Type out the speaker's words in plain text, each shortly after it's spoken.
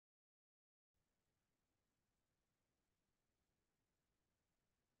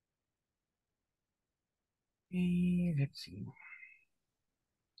Let's see.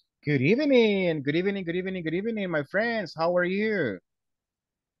 Good evening, good evening, good evening, good evening, my friends. How are you?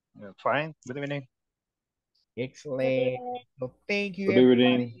 Fine. Good evening. Excellent. So thank you Good evening.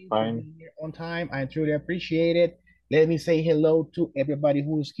 everybody for Fine. being here on time. I truly appreciate it. Let me say hello to everybody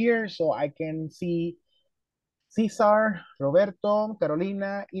who's here so I can see Cesar, Roberto,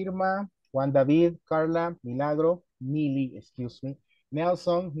 Carolina, Irma, Juan David, Carla, Milagro, Mili, excuse me,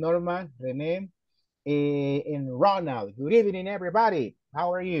 Nelson, Norma, Rene, and Ronald. Good evening, everybody.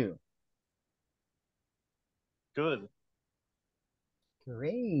 How are you? Good.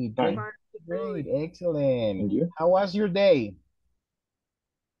 Great, great, Fine. great, excellent. And you? How was your day?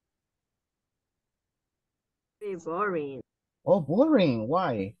 Very boring. Oh, boring.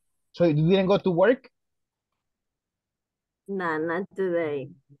 Why? So you didn't go to work? Nah, not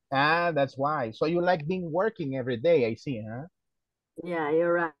today. Ah, that's why. So you like being working every day, I see, huh? Yeah,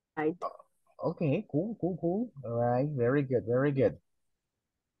 you're right. Okay, cool, cool, cool. All right, very good, very good.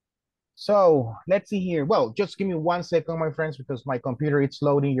 So let's see here. Well, just give me 1 second, my friends, because my computer is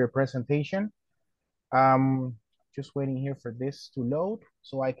loading your presentation. Um, just waiting here for this to load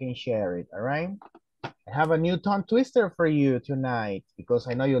so I can share it. All right. I have a new tongue twister for you tonight because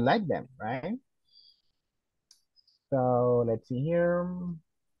I know you like them, right? So let's see here.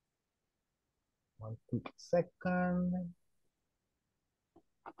 1 quick second.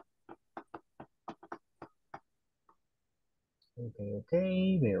 Okay,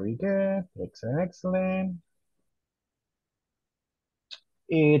 okay, very good. Excellent, excellent.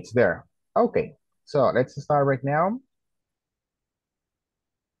 It's there. Okay, so let's start right now.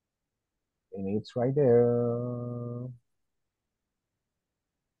 And it's right there.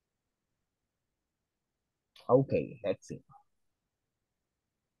 Okay, let's see.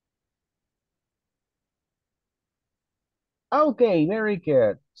 Okay, very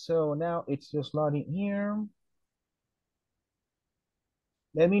good. So now it's just loading here.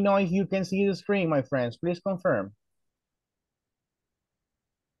 Let me know if you can see the screen, my friends. Please confirm.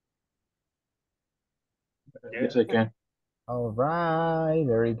 Yes, I can. All right,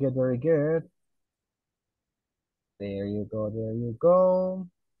 very good, very good. There you go, there you go.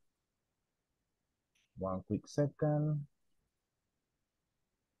 1 quick second.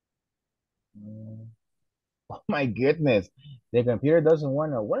 Oh my goodness, the computer doesn't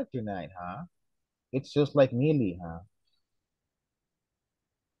want to work tonight, huh? It's just like Millie, huh?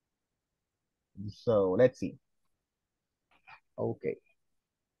 So let's see. Okay,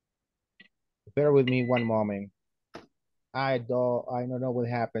 bear with me 1 moment. I don't know what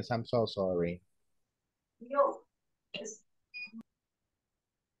happens. I'm so sorry.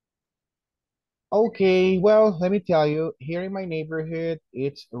 Okay, well, let me tell you, here in my neighborhood,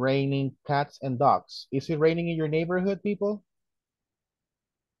 it's raining cats and dogs. Is it raining in your neighborhood, people?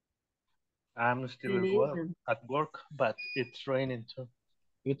 I'm still It isn't. at work, but it's raining too.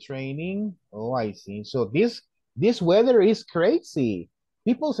 It's raining. Oh, I see. So this weather is crazy.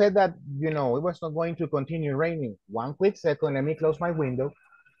 People said that, it was not going to continue raining. 1 quick second, let me close my window.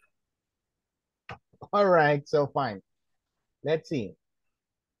 All right, so fine. Let's see.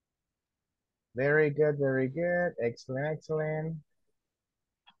 Very good, very good. Excellent, excellent.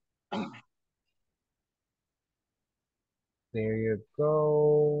 There you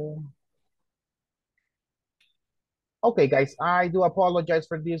go. Okay, guys, I do apologize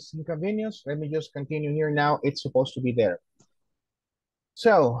for this inconvenience. Let me just continue here now. It's supposed to be there.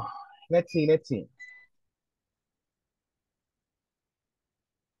 So, let's see, let's see.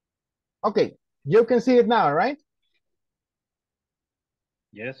 Okay, you can see it now, right?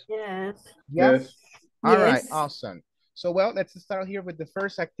 Yes. Yes. Yes? Yes. All right, Yes. awesome. So, well, let's start here with the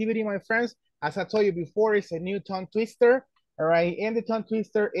first activity, my friends. As I told you before, it's a new tongue twister. All right, and the tongue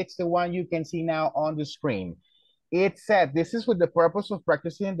twister, it's the one you can see now on the screen. It said this is with the purpose of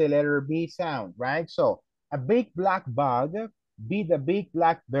practicing the letter B sound, right? So, a big black bug beat a big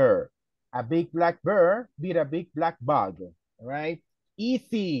black bear. A big black bear beat a big black bug, right?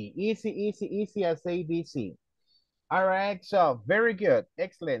 Easy, easy, easy, easy as ABC. All right, so very good,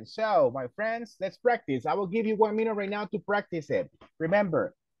 excellent. So my friends, let's practice. I will give you 1 minute right now to practice it.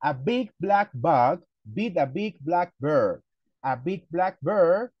 Remember, a big black bug beat a big black bird. A big black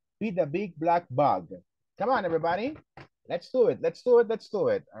bird beat a big black bug. Come on, everybody. Let's do it, let's do it, let's do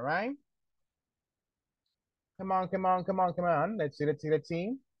it, all right? Come on, come on, come on, come on. Let's see, let's see, let's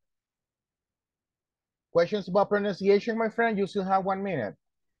see. Questions about pronunciation, my friend? You still have 1 minute.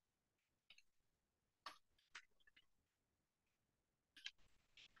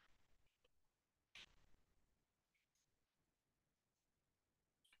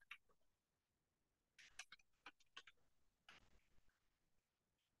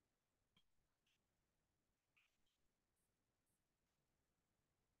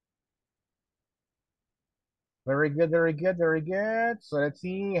 Very good, very good, very good. So let's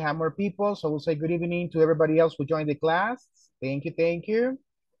see, have more people. So we'll say good evening to everybody else who joined the class. Thank you, thank you.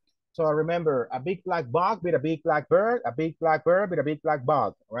 So remember, a big black bug with a big black bird, a big black bird with a big black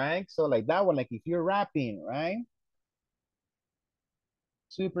bug, right? So like that one, like if you're rapping, right?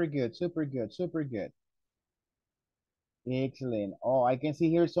 Super good, super good, super good. Excellent. Oh, I can see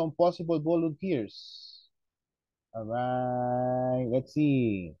here some possible volunteers. All right, let's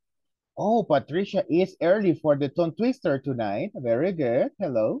see. Oh, Patricia is early for the tongue twister tonight. Very good.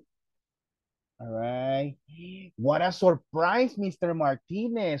 Hello. All right. What a surprise, Mr.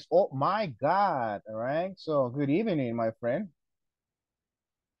 Martinez. Oh my God. All right. So good evening, my friend.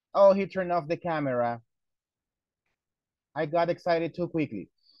 Oh, he turned off the camera. I got excited too quickly.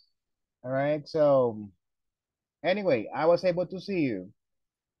 All right. So anyway, I was able to see you.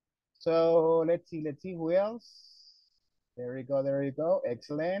 So let's see who else. There we go. There you go.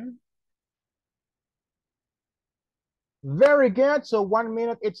 Excellent. Very good. So 1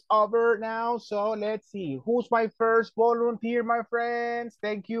 minute, it's over now. So let's see. Who's my first volunteer, my friends?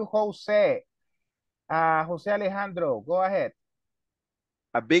 Thank you, Jose. Jose Alejandro, go ahead.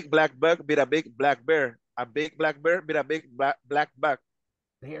 A big black bug with a big black bear. A big black bear with a big black bug.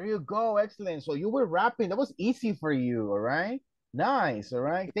 There you go. Excellent. So you were rapping. That was easy for you. All right. Nice. All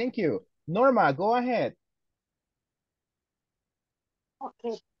right. Thank you. Norma, go ahead.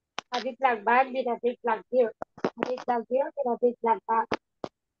 Okay. A big black bag with a big black beard. A big black beard with a big black bag.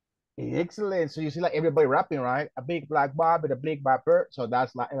 Excellent. So you see like everybody rapping, right? A big black bar with a big black bird. So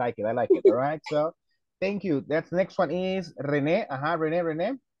that's like, I like it. I like it. All right. So thank you. That's next one is Rene.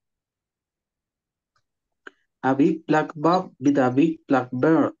 Rene. A big black bug with a big black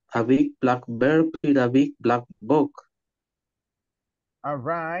bear. A big black bear with a big black book. All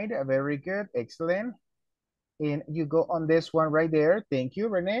right. Very good. Excellent. And you go on this one right there. Thank you,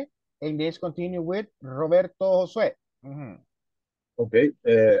 Rene. And let's continue with Roberto Josue. Okay.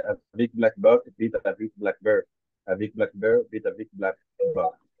 A big black bug with a big black bear. A big black bear with a big black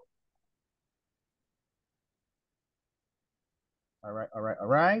bug. All right, all right, all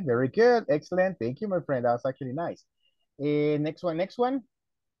right. Very good. Excellent. Thank you, my friend. That was actually nice. Next one, next one.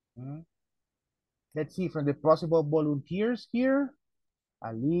 Let's see from the possible volunteers here.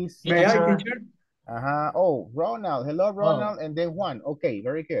 Alicia. May I, teacher? Oh, Ronald. Hello, Ronald. And then one. Okay,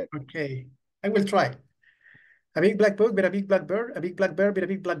 very good. Okay, I will try. A big black book with a big black bird. A big black bear with a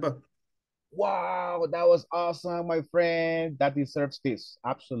big black book. Wow, that was awesome, my friend. That deserves this.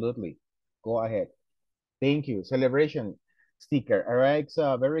 Absolutely. Go ahead. Thank you. Celebration sticker. All right.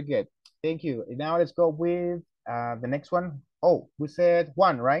 So very good. Thank you. Now let's go with the next one. Oh, we said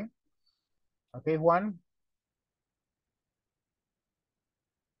Juan, right? Okay, Juan.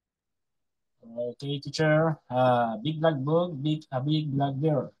 Okay, teacher. Big black book, a big black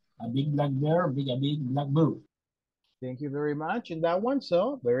bear. A big black bear, a big black book. Thank you very much. And that one,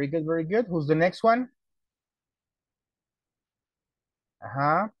 so very good, very good. Who's the next one?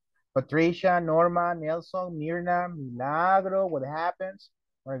 Patricia, Norma, Nelson, Mirna, Milagro, what happens?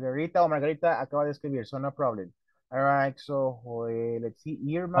 Margarita, Margarita acaba de escribir, so no problem. All right, so let's see,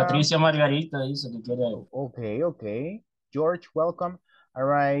 Irma. Patricia Margarita dice que quiere. Okay, okay. George, welcome. All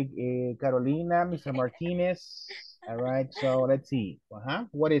right, Carolina, Mr. Martinez. All right, so let's see.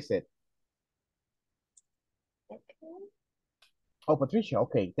 What is it? Okay. Oh, Patricia.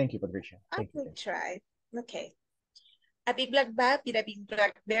 Okay, thank you, Patricia. I will try. Okay. A big black bat with a big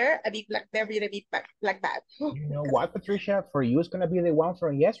black bear. A big black bear with a big black bat. You know what, Patricia? For you, it's going to be the one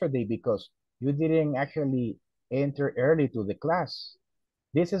from yesterday because you didn't actually enter early to the class.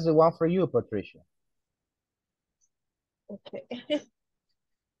 This is the one for you, Patricia. Okay.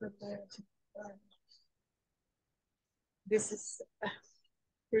 This is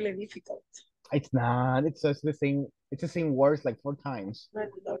really difficult. It's not. It's just the same. It's the same words like 4 times.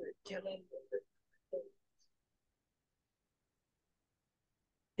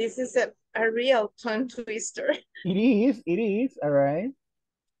 This is a real tongue twister. It is. It is. All right.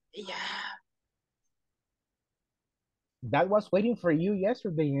 Yeah. That was waiting for you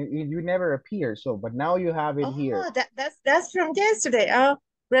yesterday. You never appeared. So, but now you have it here. That's from yesterday. Oh,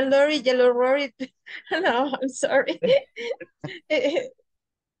 red lorry, yellow lorry. No, I'm sorry.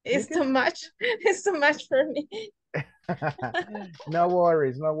 It's too much. It's too much for me. No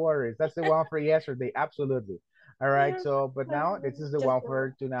worries. No worries. That's the one for yesterday. Absolutely. All right. So, but now this is the one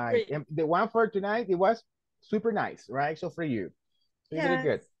for tonight. And the one for tonight, it was super nice, right? So for you, so you did it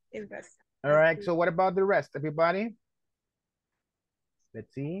good. It was. All right. So what about the rest, everybody?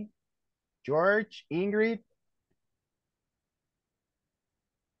 Let's see. George, Ingrid.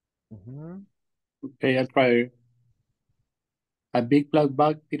 Okay, I'll try. A big black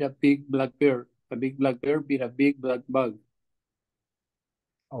bug with a big black bear. A big black bear beat a big black bug.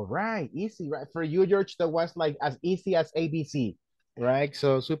 All right, easy, right? For you, George, that was like as easy as ABC, right?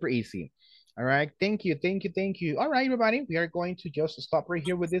 So super easy. All right, thank you, thank you, thank you. All right, everybody, we are going to just stop right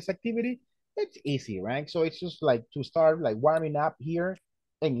here with this activity. It's easy, right? So it's just like to start like warming up here.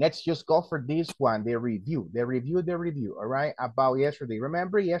 And let's just go for this one, the review, all right, about yesterday.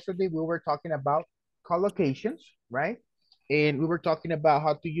 Remember, yesterday we were talking about collocations, right? And we were talking about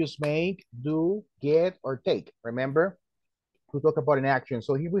how to use make, do, get, or take, remember? To talk about an action.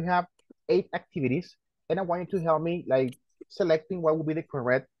 So here we have 8 activities, and I want you to help me like selecting what would be the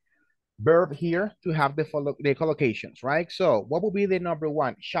correct verb here to have the collocations, right? So what will be the number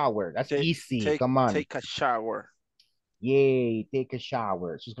 1? Shower. That's easy. Come on. Take a shower. Yay, take a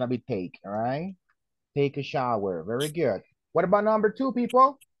shower. So it's gonna be take, all right? Take a shower. Very good. What about number 2,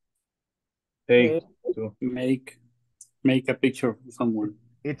 people? Take. Make a picture of someone.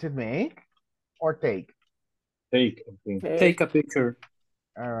 It's a make or take? Take. Take a picture.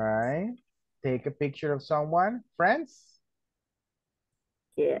 All right. Take a picture of someone. Friends?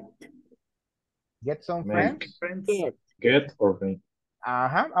 Get. Get some Make. friends? Get or make.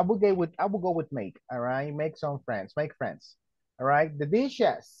 I will go with make. All right. Make some friends. Make friends. All right. The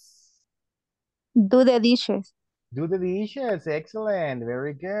dishes. Do the dishes. Do the dishes. Excellent.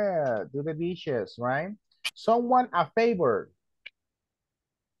 Very good. Do the dishes, right? Someone a favor.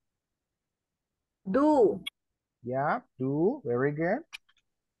 Do. Yeah, do. Very good.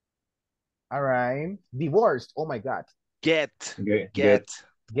 All right. Divorced. Oh my God. Get.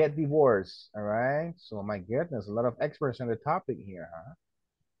 Get divorced. All right. So my goodness, a lot of experts on the topic here, huh?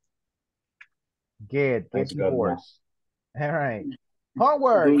 Get divorced. All right.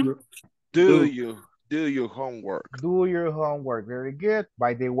 Homework. Do your homework. Do your homework. Very good.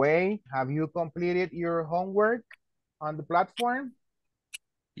 By the way, have you completed your homework on the platform?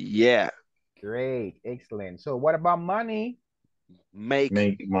 Yeah. Great. Excellent. So what about money? Make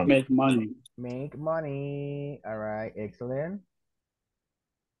money. Make money. Make money. All right. Excellent.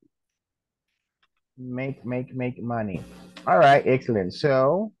 Make money. All right. Excellent.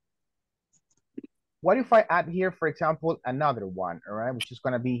 So what if I add here, for example, another one, all right, which is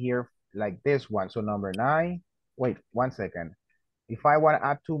going to be here like this one. So number 9, wait, 1 second. If I want to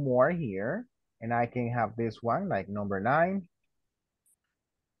add 2 more here, and I can have this one like number 9,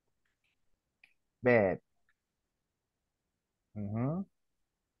 bed. What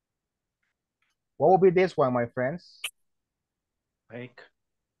will be this one, my friends? Make.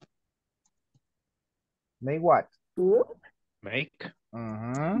 Make what? Make.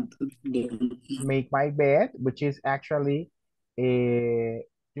 Make my bed, which is actually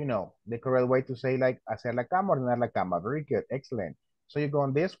you know, the correct way to say like hacer la cama, ordenar la cama. Very good, excellent. So you go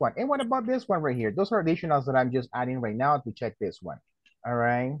on this one. And what about this one right here? Those are additionals that I'm just adding right now to check this one. All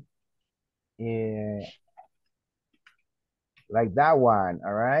right. Like that one.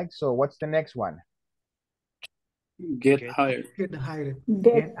 All right. So what's the next one? Get hired. Get hired.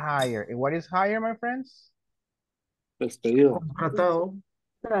 Get hired. And what is hire, my friends? Despedido. Contratado.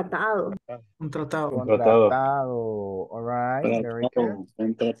 Tratado. Contratado. All right. Very good.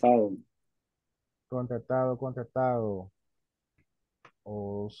 Contratado.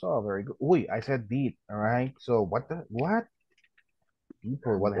 Also very good. Uy, I said did. All right. So what?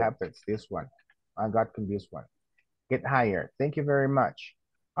 People, what happens? This one. I got confused one. Get hired. Thank you very much.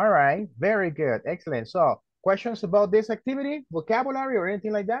 All right. Very good. Excellent. So questions about this activity, vocabulary, or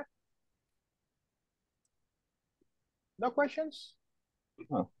anything like that? No questions?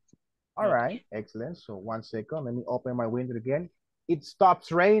 No. All right. Excellent. So 1 second. Let me open my window again. It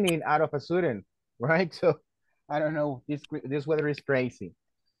stops raining out of a sudden, right? So I don't know. This weather is crazy.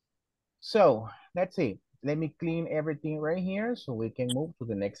 So let's see. Let me clean everything right here so we can move to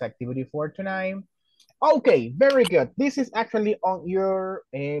the next activity for tonight. Okay, very good. This is actually on your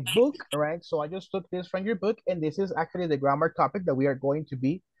book, all right? So I just took this from your book, and this is actually the grammar topic that we are going to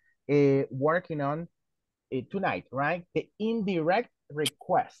be working on tonight, right? The indirect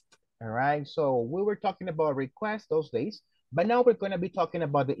request, all right? So we were talking about request those days, but now we're going to be talking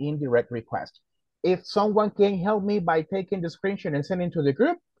about the indirect request. If someone can help me by taking the screenshot and sending to the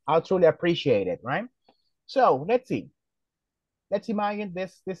group, I'll truly appreciate it, right? So let's see. Let's imagine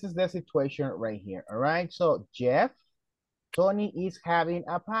this is the situation right here, all right? So Jeff, Tony is having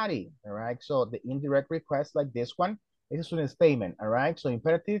a party, all right? So the indirect request like this one, this is a statement, all right? So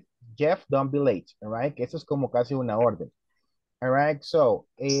imperative, Jeff, don't be late, all right? Eso es como casi una orden, all right? So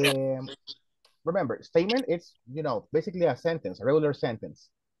remember, statement, it's, you know, basically a sentence, a regular sentence.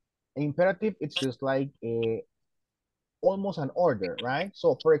 Imperative, it's just like almost an order, right?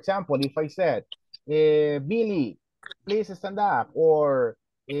 So for example, if I said, Billy, please stand up, or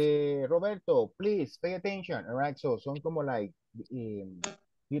Roberto, please pay attention. All right. So son como like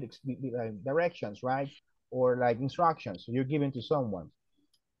directions, right? Or like instructions. So you're giving to someone.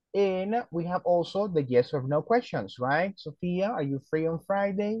 And we have also the yes or no questions, right? Sophia, are you free on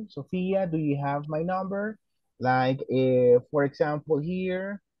Friday? Sophia, do you have my number? Like, for example,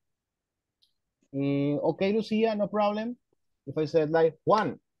 here. Okay, Lucia, no problem. If I said like,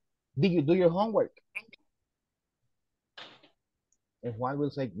 Juan, did you do your homework? And Juan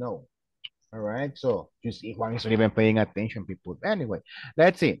will say no. All right, so you see Juan is not even paying attention, people. Anyway,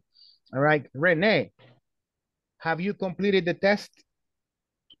 let's see. All right, Renee, have you completed the test?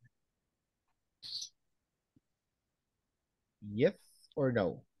 Yes or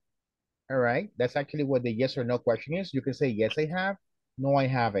no? All right, that's actually what the yes or no question is. You can say, yes, I have. No, I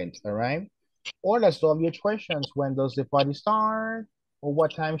haven't. All right. Or let's solve your questions. When does the party start? Or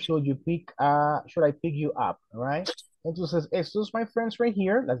what time should you should I pick you up? All right. Entonces, estos, my friends, right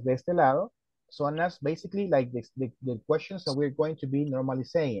here, las de este lado, son las basically like the questions that we're going to be normally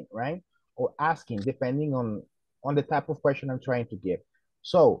saying, right? Or asking, depending on the type of question I'm trying to give.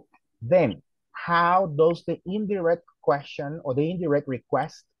 So then, how does the indirect question or the indirect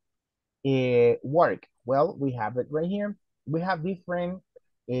request work? Well, we have it right here. We have different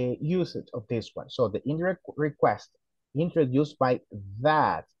usage of this one. So the indirect request introduced by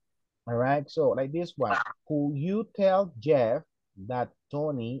that. All right. So like this one, could you tell Jeff that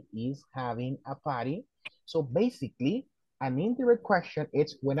Tony is having a party? So basically, an indirect question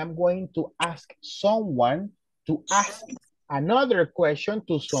is when I'm going to ask someone to ask another question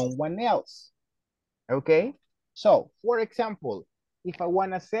to someone else. Okay. So for example, if I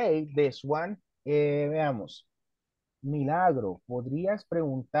want to say this one, veamos. Milagro, ¿podrías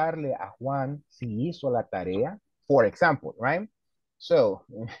preguntarle a Juan si hizo la tarea? For example, right? So,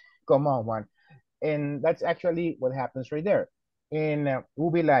 come on, Juan. And that's actually what happens right there. And we'll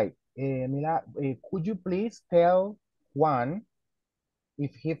be like, could you please tell Juan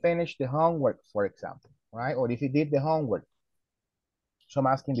if he finished the homework, for example, right? Or if he did the homework. So I'm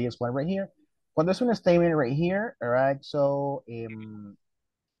asking this one right here. Cuando es un statement right here, all right? So,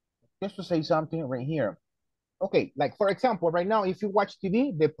 just to say something right here. Okay, like for example, right now, if you watch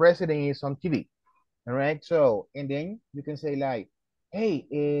TV, the president is on TV, all right? So, and then you can say like, hey,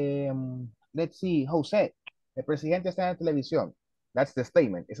 let's see, Jose, el presidente está en la televisión. That's the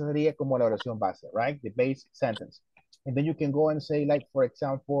statement. Esa sería como la oración base, right? The base sentence. And then you can go and say like, for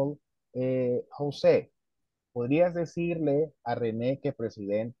example, Jose, ¿podrías decirle a René que el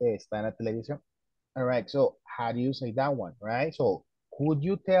presidente está en la televisión? All right, so how do you say that one, right? So could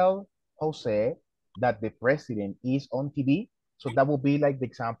you tell Jose that the president is on TV? So that would be like the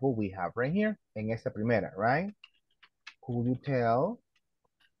example we have right here en esta primera, right? Could you tell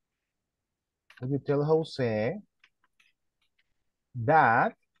Jose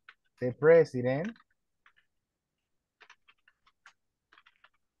that the president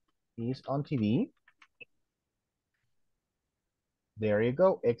is on TV? There you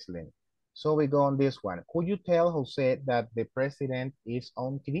go, excellent. So we go on this one. Could you tell Jose that the president is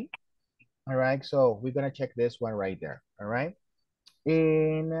on TV? All right, so we're gonna check this one right there, all right?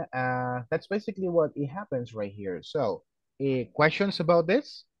 And that's basically what it happens right here. So questions about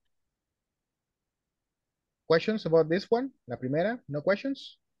this? Questions about this one? La primera, no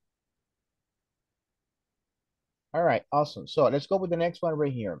questions? All right, awesome. So let's go with the next one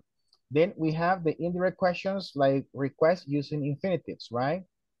right here. Then we have the indirect questions like request using infinitives, right?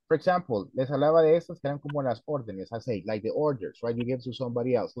 For example, les hablaba de estas que eran como las órdenes, I say, like the orders, right? You give to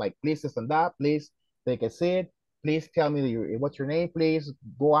somebody else, like please stand up, please take a seat, please tell me what's your name, please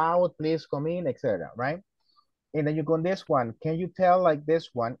go out, please come in, etc., right? And then you go on this one. Can you tell like this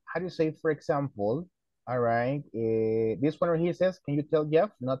one? How do you say, for example, all right, this one right here says, can you tell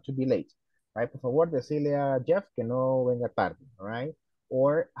Jeff not to be late? Right, por favor, decirle a Jeff que no venga tarde, all right?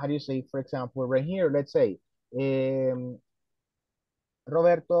 Or how do you say, for example, right here, let's say,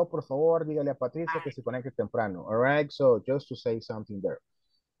 Roberto, por favor, dígale a Patricia que se conecte temprano, all right? So just to say something there,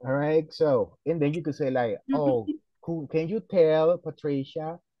 all right? So, and then you could say like, oh, cool, can you tell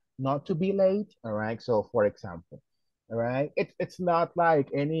Patricia not to be late? All right, so for example, all right? It's not like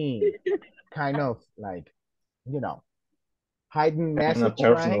any kind of like, you know, hiding message,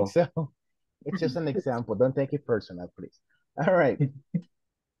 right? So it's just an example. Don't take it personal, please. All right.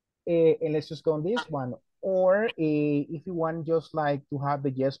 And let's just go on this one. Or if you want just like to have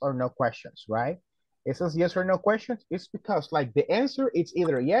the yes or no questions, right? It says yes or no questions. It's because like the answer is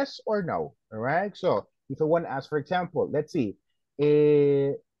either yes or no, all right? So if I want to ask, for example, let's see,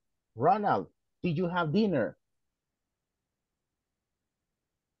 Ronald, did you have dinner?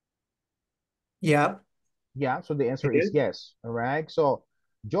 Yeah. Yeah, so the answer is yes, all right? So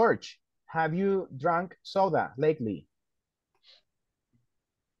George, have you drunk soda lately?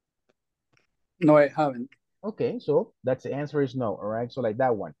 No, I haven't. Okay, so that's the answer is no, all right? So like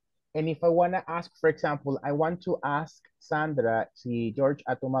that one. And if I want to ask, for example, I want to ask Sandra si George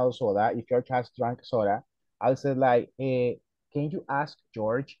ha tomado soda, if George has drunk soda, I'll say like, can you ask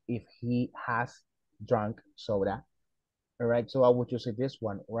George if he has drunk soda? All right, so I would just say this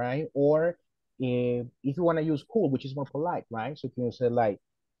one, right? Or if you want to use cool, which is more polite, right? So you can say like,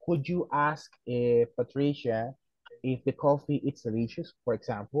 could you ask Patricia if the coffee is delicious, for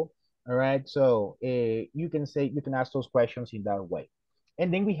example? All right, so you can say, you can ask those questions in that way.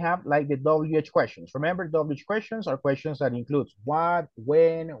 And then we have like the WH questions. Remember, WH questions are questions that includes what,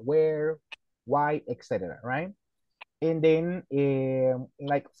 when, where, why, etc. Right? And then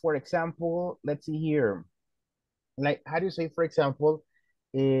like, for example, let's see here. Like, how do you say, for example,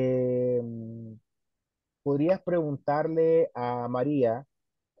 podrías preguntarle a María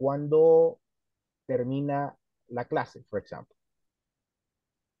cuándo termina la clase, for example.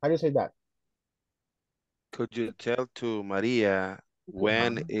 How do you say that? Could you tell to Maria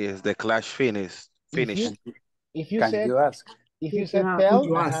when Uh-huh. is the class finished? Finished. If you Can said, you ask? if you If you said have- Could tell,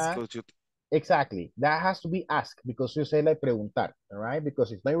 you ask? Could you, exactly. That has to be asked because you say like preguntar, all right?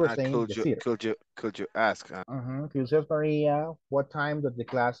 Because if they were saying decir. could you ask? Could you say, Maria, what time did the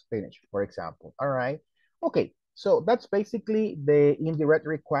class finish, for example? All right. Okay. So that's basically the indirect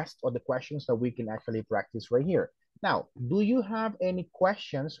request or the questions that we can actually practice right here. Now, do you have any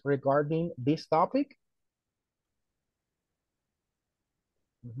questions regarding this topic?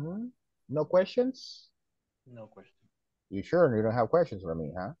 No questions? No question. You sure you don't have questions for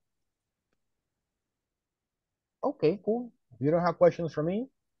me, huh? Okay, cool. If you don't have questions for me,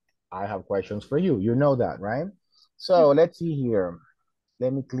 I have questions for you. You know that, right? So let's see here.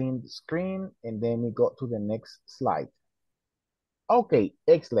 Let me clean the screen and then we go to the next slide. Okay,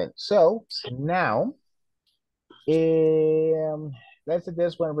 excellent. So now, let's do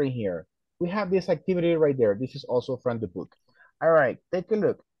this one right here. We have this activity right there. This is also from the book. All right, take a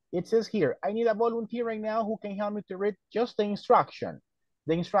look. It says here, I need a volunteer right now who can help me to read just the instruction.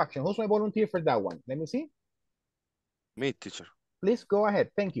 The instruction. Who's my volunteer for that one? Let me see. Me, teacher. Please go ahead.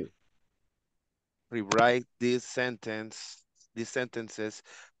 Thank you. Rewrite this sentence. These sentences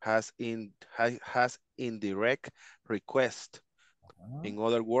has indirect request. In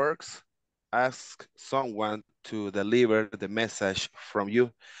other words, ask someone to deliver the message from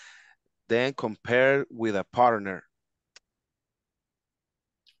you, then compare with a partner.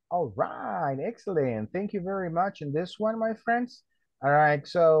 All right, excellent. Thank you very much in this one, my friends. All right,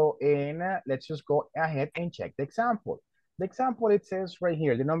 so let's just go ahead and check the example. The example, it says right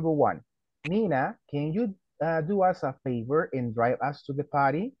here, the number one, Nina, can you do us a favor and drive us to the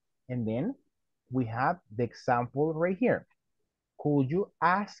party? And then we have the example right here. Could you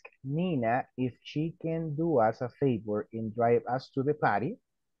ask Nina if she can do us a favor and drive us to the party?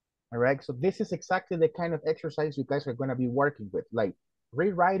 All right, so this is exactly the kind of exercise you guys are going to be working with, like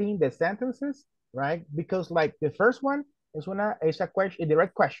rewriting the sentences, right? Because like the first one is a question, a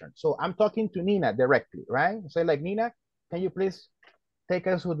direct question. So I'm talking to Nina directly, right? Say like, Nina, can you please take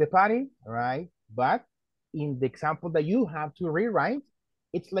us to the party, right? But in the example that you have to rewrite,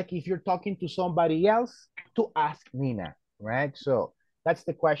 it's like if you're talking to somebody else to ask Nina, right? So that's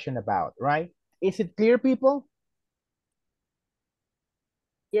the question about, right? Is it clear, people?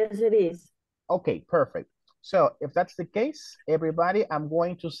 Yes, it is. Okay, perfect. So if that's the case, everybody, I'm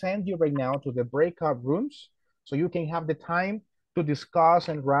going to send you right now to the breakout rooms so you can have the time to discuss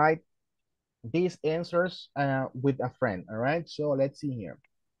and write these answers with a friend, all right? So let's see here.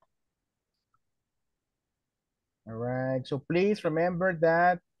 All right, so please remember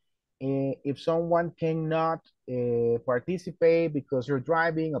that if someone cannot participate because you're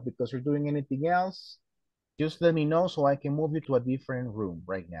driving or because you're doing anything else, just let me know so I can move you to a different room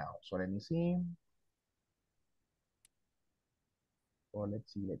right now. So let me see. Or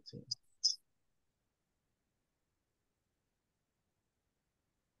let's see.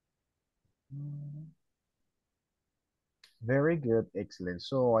 Very good, excellent.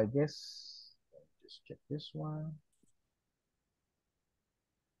 So I guess, just check this one.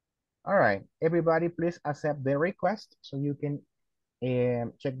 All right, everybody, please accept the request so you can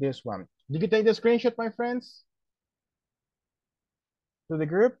check this one. Did you take the screenshot, my friends? To the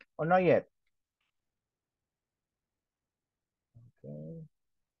group or not yet? Okay.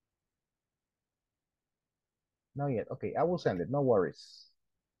 Not yet. Okay, I will send it. No worries.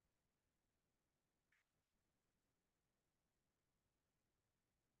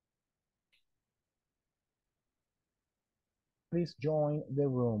 Please join the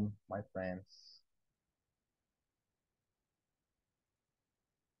room, my friends.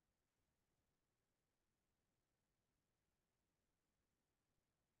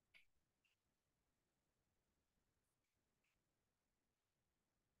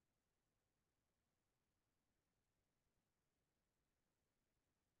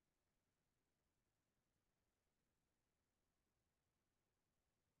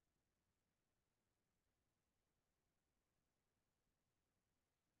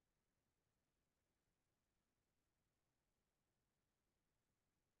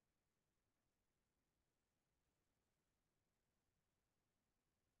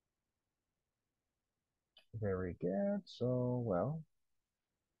 Very good. So, well.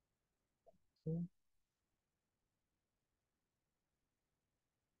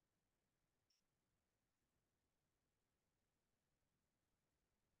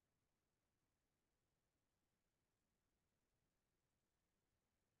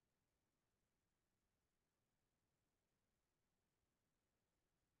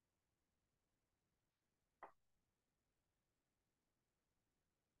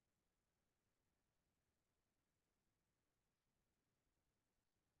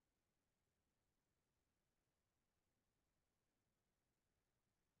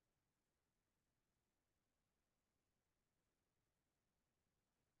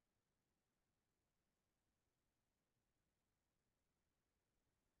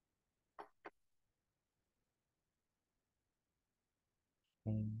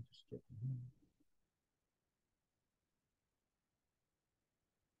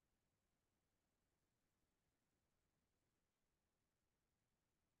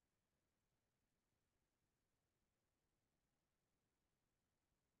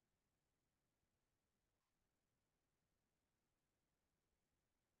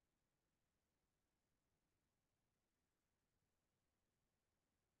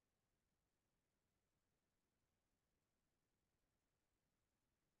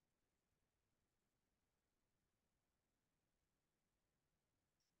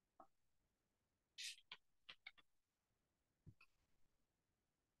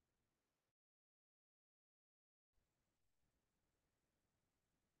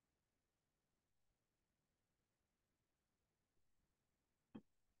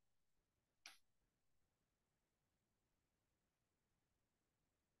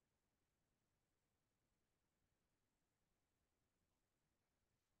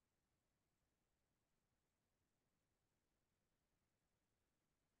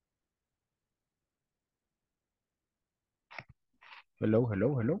 Hello,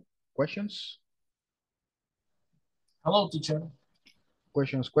 hello, hello. Questions? Hello, teacher.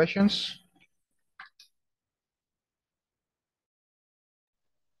 Questions?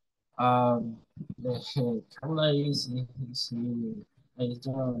 Carla is I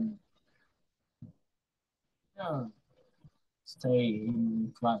don't yeah, stay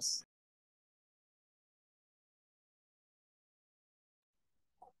in class.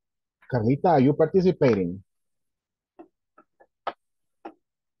 Carlita, are you participating?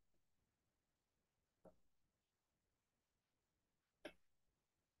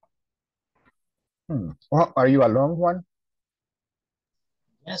 Oh, are you alone, Juan?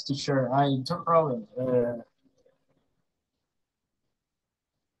 Yes, teacher, I don't problem.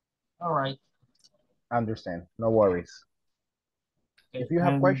 All right. Understand, no worries. Okay, If you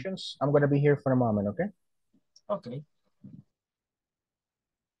have questions, I'm gonna be here for a moment, okay? Okay.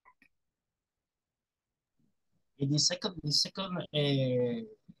 The second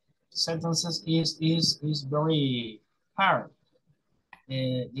sentences is very hard.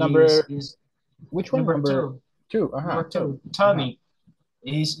 Number, Is which one? Number two. Number two. Tony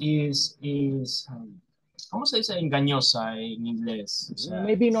is ¿cómo se dice engañosa en inglés? O sea,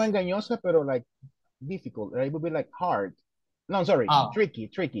 maybe no engañosa, pero like difficult, right? It would be like hard. No, sorry, tricky.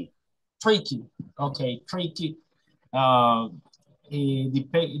 Tricky. Okay, tricky.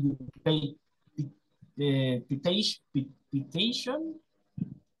 The petition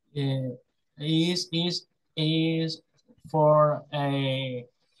is for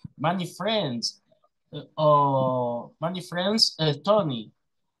many friends Tony.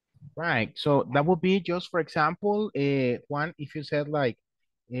 Right, so that would be just, for example, Juan, if you said like,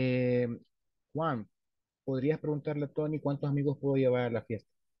 Juan, ¿podrías preguntarle a Tony cuántos amigos puedo llevar a la fiesta?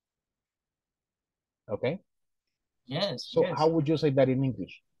 Okay. Yes. So how would you say that in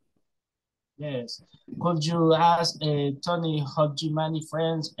English? Yes. Could you ask Tony how many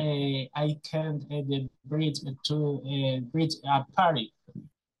friends I can bring to bring a party?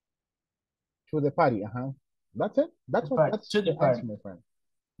 To the party, That's it. That's To the the party. answer, my friend.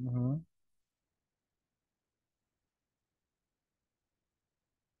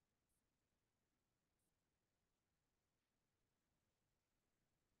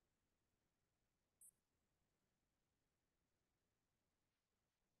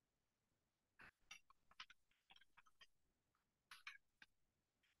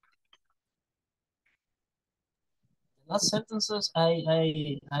 The last sentences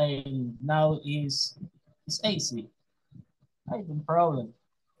I now is easy. I have no problem.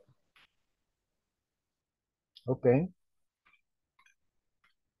 Okay.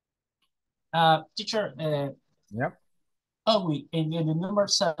 Teacher. Yep. We in the number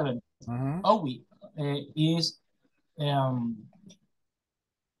 7. We is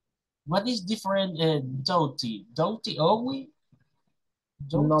What is different? Doughty, doughty, Owi,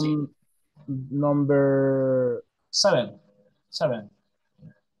 doughty. Number 7.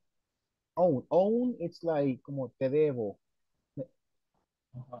 own, it's like como te debo.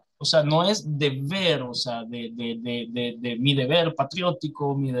 O sea, no es deber, o sea, de mi deber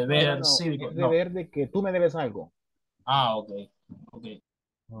patriótico, mi deber No. cívico. Es No. deber de que tú me debes algo. Ah, ok.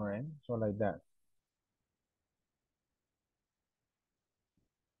 All right, so like that.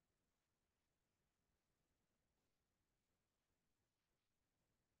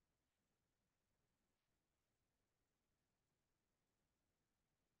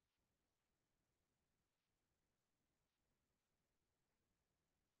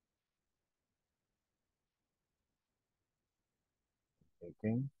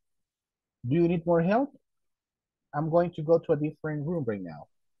 Okay. Do you need more help? I'm going to go to a different room right now.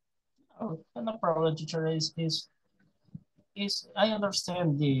 Oh, no problem, teacher. I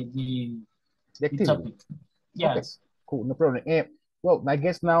understand the topic. Yes. Okay, cool, no problem. Well, I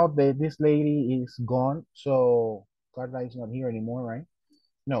guess now that this lady is gone, so Carla is not here anymore, right?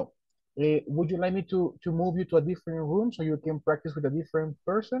 No. Would you like me to move you to a different room so you can practice with a different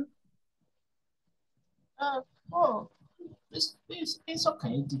person? Oh, it's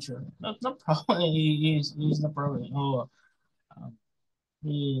okay, teacher. No problem. It's no problem. Oh,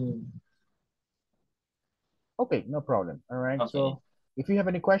 Okay, no problem. All right. Okay. So if you have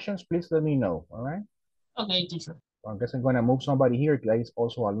any questions, please let me know. All right. Okay, teacher. I guess I'm gonna move somebody here that is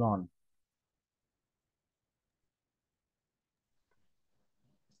also alone.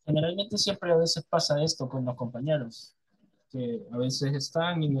 Generalmente siempre a veces pasa esto con los compañeros, que a veces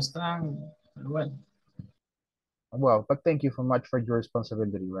están y no están, pero bueno. Well, but thank you so much for your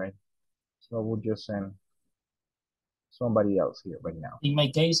responsibility, right? So we'll just send somebody else here right now. In my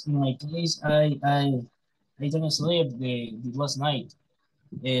case, I didn't sleep the last night.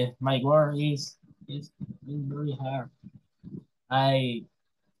 My work is very hard. I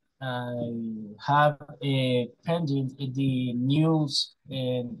have pending the news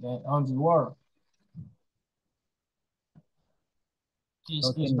on the world.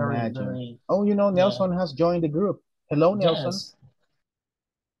 I can very, imagine. very. Oh, you know, Nelson has joined the group. Hello, Nelson. Yes.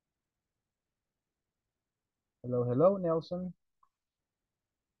 Hello, Nelson.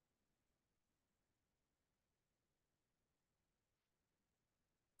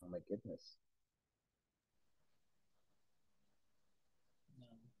 Oh my goodness.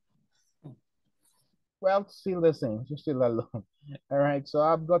 Well, still the same. You're still alone. All right. So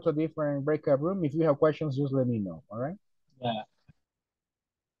I've got a different breakout room. If you have questions, just let me know. All right. Yeah.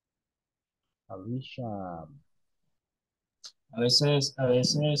 Alicia. A veces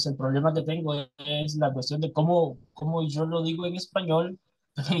el problema que tengo es la cuestión de cómo yo lo digo en español,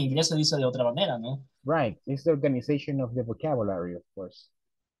 pero en inglés se dice de otra manera, ¿no? Right. It's the organization of the vocabulary, of course.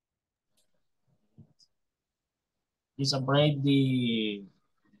 It's a break the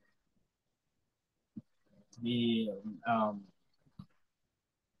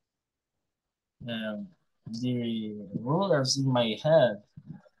rulers in my head.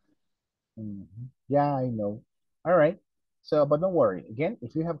 Yeah, I know. All right. So, but don't worry. Again,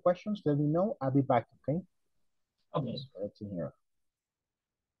 if you have questions, let me know. I'll be back, okay? Okay. Let's see here.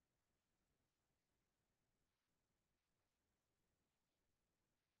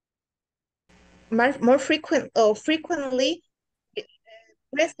 More frequently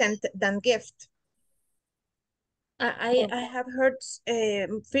present than gift. I have heard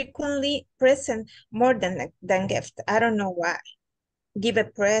frequently present more than gift. I don't know why. Give a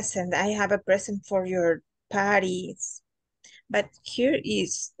present. I have a present for your parties. But here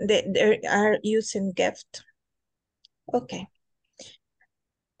is they are using gift. Okay.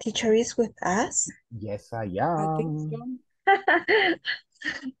 Teacher is with us. Yes, I am.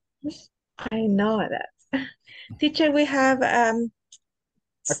 I know that. Teacher, we have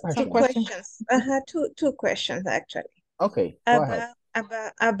two questions. Two questions actually. Okay, go ahead.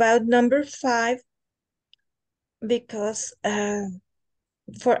 About number 5, because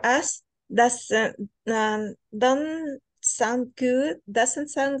for us don't sound good. Doesn't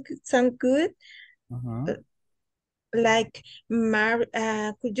sound good. Like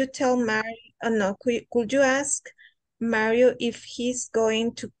could you tell Mario? No, could you ask Mario if he's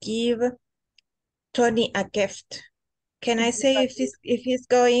going to give Tony a gift? Can I say if he's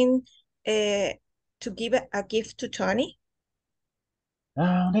going to give a gift to Tony?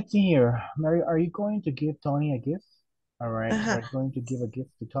 Let's see here. Mary, are you going to give Tony a gift? All right, so I'm going to give a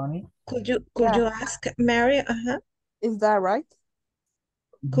gift to Tony. Could you ask Mary? Is that right?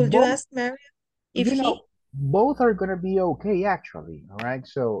 Could you ask Mary if both are gonna be okay actually. All right,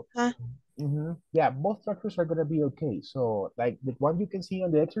 so Yeah, both structures are gonna be okay. So like the one you can see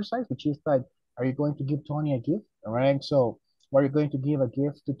on the exercise, which is like, are you going to give Tony a gift? All right. So are you going to give a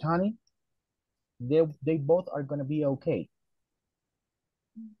gift to Tony? They both are gonna be okay.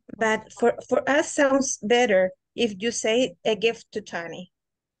 But for us sounds better if you say a gift to Tony.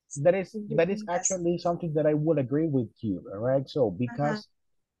 That is Yes. actually something that I would agree with you. All right. So because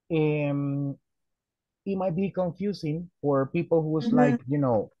it might be confusing for people who's like,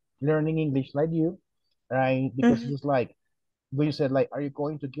 learning English like you, right? Because it's like, when you said like, are you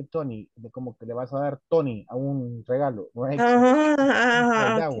going to give Tony? De como que le vas a dar Tony a un regalo, right? So,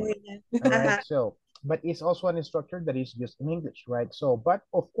 like that one. Okay. All right. So, but it's also an structure that is just in English, right? So, but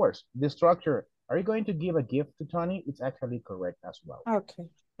of course, the structure, are you going to give a gift to Tony? It's actually correct as well. Okay.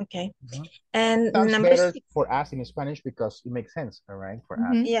 Okay. And Sounds number better 6. for us in Spanish because it makes sense, all right, for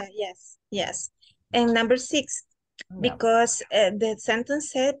us. Yeah, yes. And number 6, Yeah. because the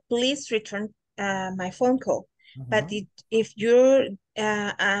sentence said, please return my phone call. But if you're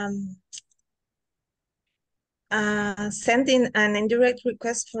sending an indirect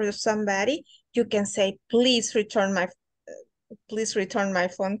request for somebody, you can say, please return my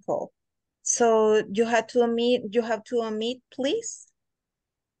phone call. So you have to omit, please.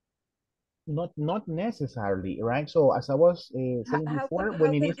 Not necessarily, right? So as I was saying before,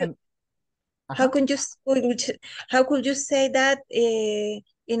 when it is an how could you say that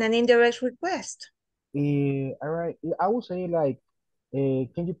in an indirect request? all right, I would say like,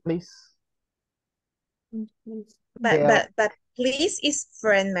 can you please tell? But please is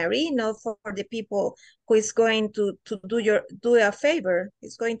for Anne Marie, not for the people who is going to do a favor.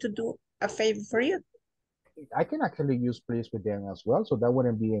 It's going to do a favor for you. I can actually use please with them as well, so that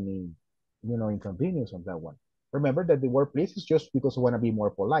wouldn't be any, inconvenience on that one. Remember that the word please is just because I want to be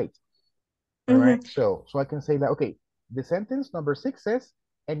more polite. All right. So I can say that, okay, the sentence number 6 says,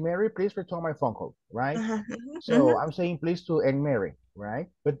 and Mary, please return my phone call, right? So I'm saying please to Anne Mary, right?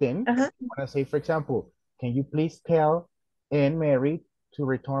 But then when I say, for example, can you please tell Anne Mary to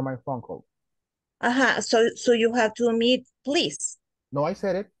return my phone call? So you have to omit please. No, I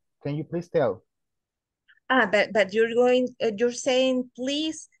said it. Can you please tell? But you're saying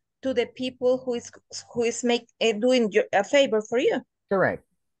please to the people who is doing a favor for you. Correct.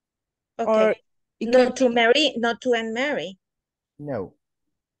 Okay. Not to Mary, not to Anne Mary. No.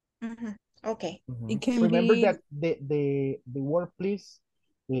 Okay. It can Remember be that the word please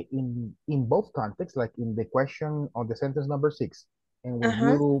in both contexts, like in the question on the sentence number 6, and when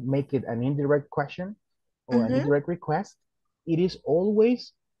you make it an indirect question or an indirect request, it is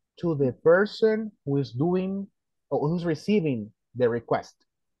always to the person who is doing or who's receiving the request.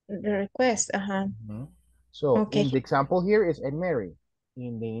 The request, So in the example here is Anne Mary.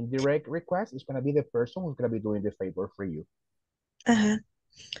 In the indirect request, it's gonna be the person who's gonna be doing the favor for you.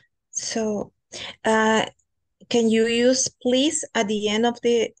 So, can you use please at the end of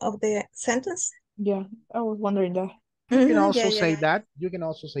the sentence? Yeah, I was wondering that. You can also say that. You can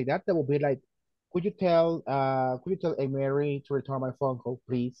also say that. That will be like, could you tell Anne Mary to return my phone call,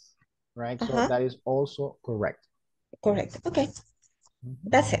 please? Right. So that is also correct. Correct. Okay.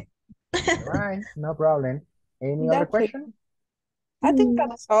 That's it. All right. No problem. Any other question? I think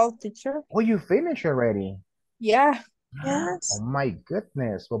that's all, teacher. Oh, you finished already? Yeah. Yes. Oh my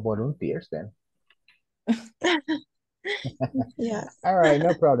goodness. Well, volunteers then. Yeah. All right,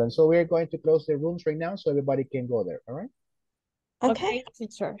 no problem. So we're going to close the rooms right now so everybody can go there. All right. Okay.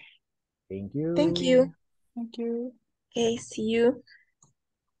 Teacher. Thank you. Thank you. Thank you. Okay. See you.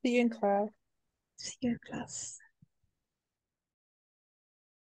 See you in class. See you in class.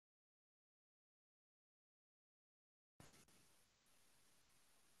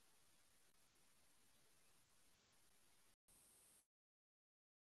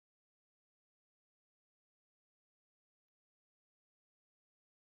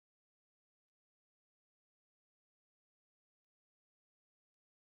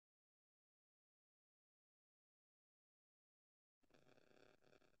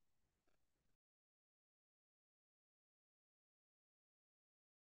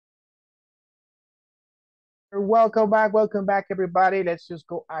 Welcome back, everybody. Let's just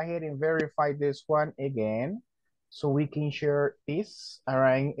go ahead and verify this one again so we can share this, all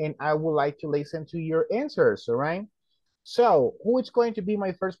right? And I would like to listen to your answers, all right? So who is going to be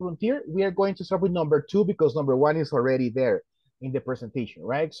my first volunteer? We are going to start with number 2 because number 1 is already there in the presentation,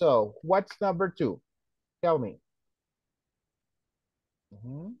 right? So what's number 2? Tell me.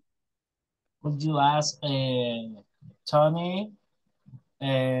 Could you ask Tony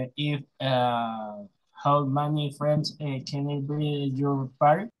if how many friends can it be your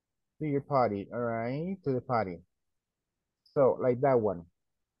party? To your party, all right? To the party. So like that one.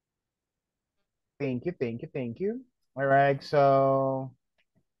 Thank you, thank you, thank you. All right, so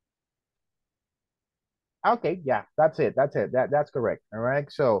okay, yeah, that's it. That's it. That's correct. All right.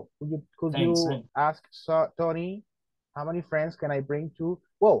 So could Thanks. you ask Tony, how many friends can I bring to?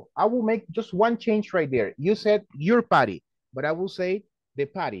 Well, I will make just one change right there. You said your party, but I will say the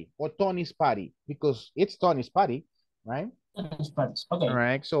party or Tony's party because it's Tony's party, right? Okay. All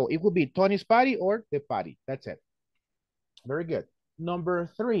right. So it will be Tony's party or the party. That's it. Very good. Number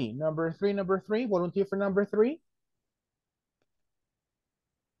three. Volunteer for number three.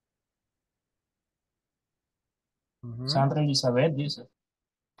 Sandra Elizabeth dice.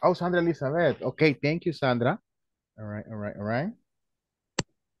 Oh, Sandra Elizabeth. Okay, thank you, Sandra. All right, all right, all right.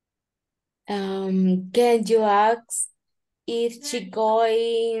 Can you ask if she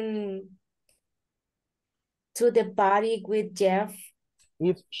going to the party with Jeff?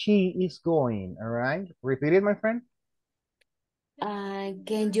 If she is going, all right. Repeat it, my friend.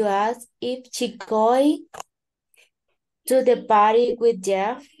 Can you ask if she going to the party with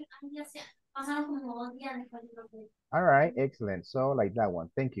Jeff? All right, excellent. So like that one.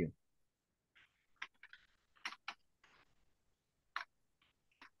 Thank you.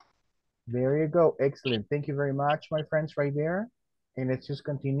 There you go. Excellent. Thank you very much, my friends, right there. And let's just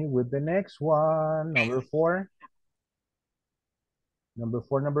continue with the next one. Number four. Number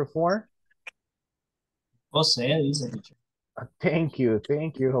four. Jose dice, teacher. Thank you,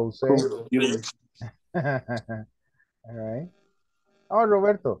 Jose. All right. Oh,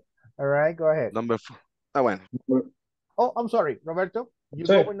 Roberto. All right, go ahead. Number four. Ah, bueno. Oh, I'm sorry, Roberto. You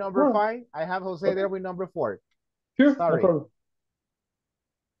go with number five. I have Jose there with number four. Sure, sorry. no problem.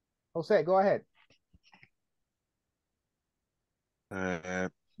 Jose, go ahead.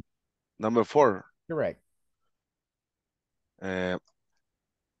 Number four. Correct.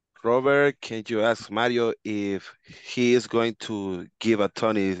 Robert, can you ask Mario if he is going to give a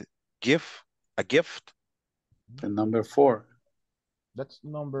Tony a gift? And number four. That's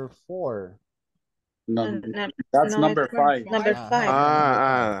number four. No, that's number five. Number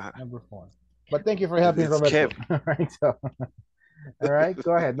five. Number four. But thank you for helping, Roberto. All right, so, all right,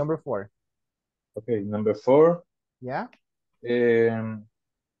 go ahead. Number four. Okay, number four. Yeah.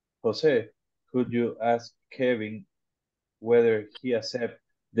 Jose, could you ask Kevin whether he accepts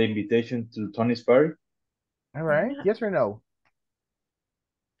the invitation to Tony's party? All right. Yes or no?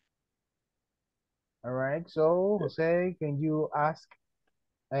 All right. So, Jose, can you ask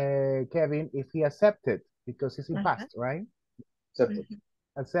Kevin if he accepted? Because he's in past, right? Accepted.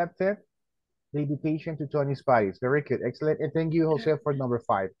 Accepted the invitation to Tony's parties. Very good. Excellent. And thank you, Jose, for number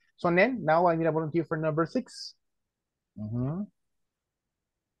five. So then, now I need a volunteer for number six.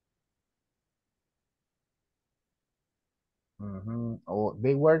 Oh,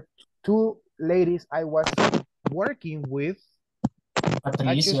 they were two ladies I was working with. Patricia,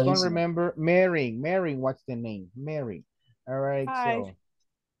 I just don't remember. Mary, what's the name? Mary. All right, Hi.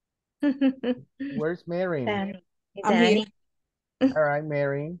 so where's Mary? I'm here. All right,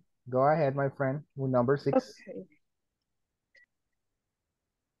 Mary, go ahead, my friend, with number six. Okay.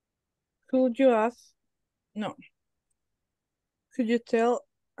 Could you ask? No. Could you tell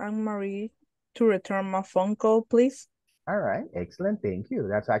Anne-Marie to return my phone call, please? All right, excellent. Thank you.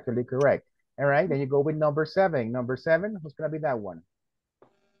 That's actually correct. All right, then you go with number seven. Number seven, who's going to be that one?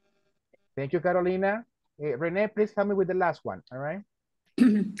 Thank you, Carolina. Renee, please help me with the last one. All right.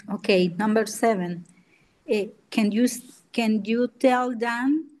 Okay, number seven. Can you tell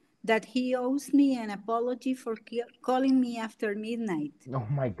Dan that he owes me an apology for calling me after midnight? Oh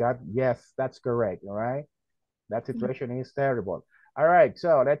my God, yes, that's correct. All right. That situation is terrible. All right,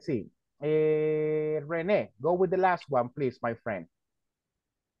 so let's see. Renee, go with the last one, please, my friend.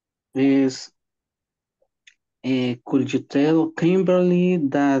 Could you tell Kimberly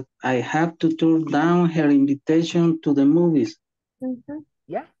that I have to turn down her invitation to the movies?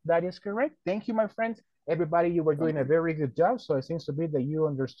 Yeah, that is correct. Thank you, my friends. Everybody, you were doing a very good job. So it seems to be that you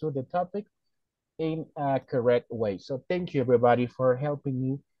understood the topic in a correct way. So thank you, everybody, for helping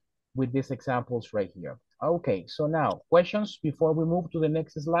me with these examples right here. Okay, so now questions before we move to the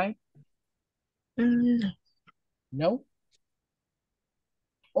next slide? No?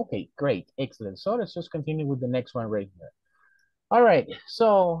 Okay, great, excellent. So let's just continue with the next one right here. All right,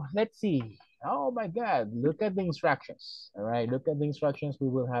 so let's see. Oh my God, look at the instructions. All right, look at the instructions we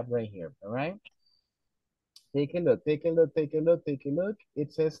will have right here. All right. Take a look, take a look, take a look, take a look.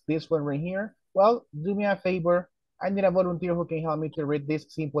 It says this one right here. Well, do me a favor. I need a volunteer who can help me to read this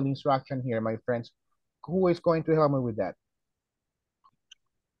simple instruction here, my friends. Who is going to help me with that?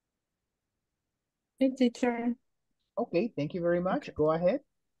 Hey, teacher. Okay, thank you very much. Go ahead.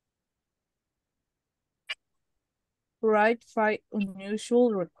 Write 5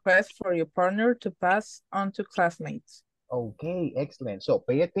 unusual requests for your partner to pass on to classmates. Okay, excellent. So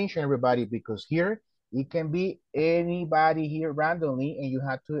pay attention, everybody, because here it can be anybody here randomly, and you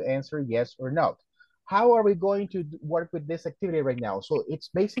have to answer yes or no. How are we going to work with this activity right now? So it's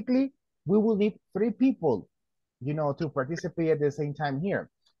basically, we will need 3 people, you know, to participate at the same time here.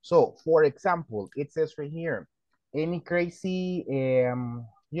 So for example, it says right here, any crazy,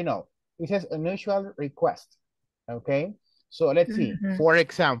 you know, it says unusual request. Okay, so let's see. For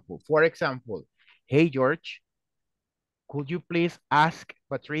example, hey George, could you please ask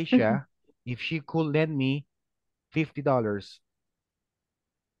Patricia if she could lend me $50?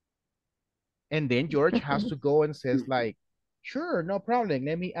 And then George has to go and says like, sure, no problem,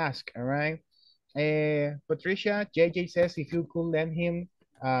 let me ask. All right, Patricia, JJ says if you could lend him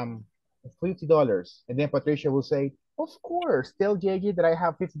 $50, and then Patricia will say, of course, tell JJ that I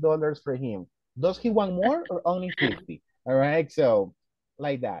have $50 for him. Does he want more or only 50? All right, so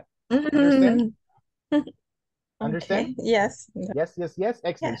like that. Understand? Understand? Okay, yes. Yes, yes, yes.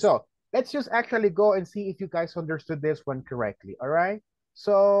 Excellent. Yes. So let's just actually go and see if you guys understood this one correctly. All right.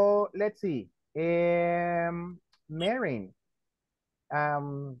 So let's see. Marin,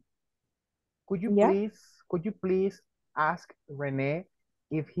 could you Yeah. please ask Rene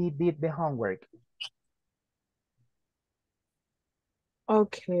if he did the homework?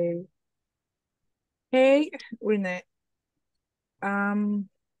 Okay. Hey, Renee. Then,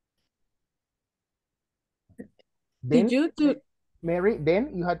 Did you do? Mary,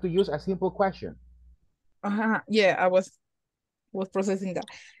 then you have to use a simple question. Yeah, I was processing that.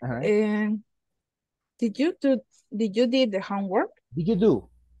 And did you do the homework? Did you do?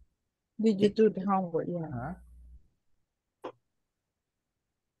 Did you do the homework? Yeah.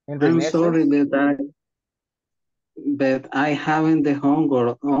 And I'm Rene sorry, says, but I haven't the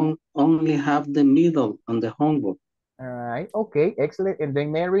homework. Only have the middle on the homework. all right, okay, excellent. And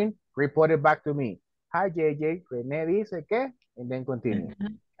then Marin reported back to me. Hi, JJ. Rene dice que, and then continue.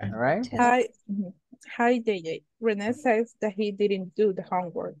 All right. Hi, JJ. Rene says that he didn't do the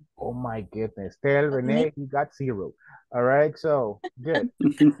homework. Oh my goodness. Tell Rene he got 0. All right, so good.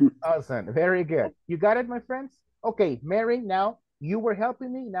 Awesome, very good. You got it, my friends? Okay, Mary, now you were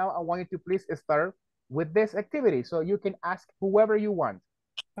helping me. Now I want you to please start with this activity. So you can ask whoever you want.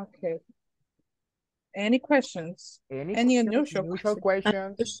 Okay. Any questions? Any unusual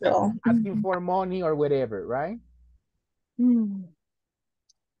questions? Asking for money or whatever, right?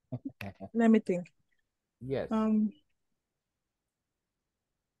 Let me think. Yes.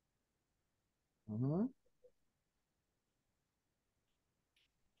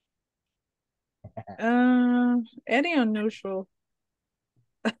 Any unusual?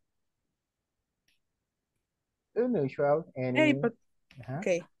 Unusual. Any? Hey, but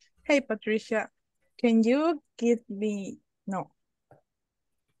okay. Hey, Patricia, can you give me no?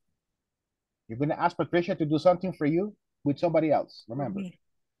 You're gonna ask Patricia to do something for you with somebody else. Remember.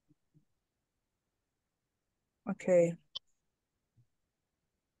 Okay.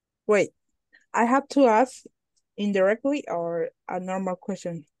 Wait, I have to ask indirectly or a normal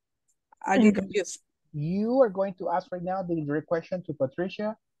question? I get confused. You are going to ask right now the indirect question to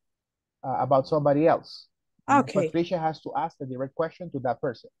Patricia about somebody else. Okay. Patricia has to ask the direct question to that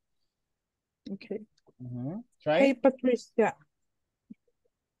person. Okay. Try Hey, it. Patricia.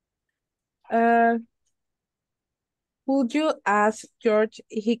 Would you ask George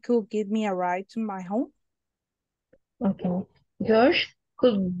if he could give me a ride to my home? Okay. George,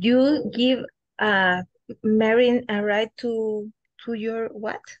 could you give Marin a ride to your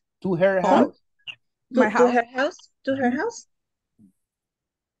what? To her home? house. My house. To her house? To her house?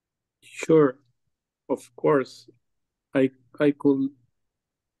 Sure, of course. I could.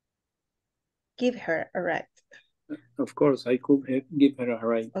 Give her a ride. Of course, I could give her a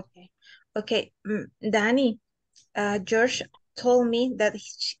ride. Okay. Okay. Danny, George told me that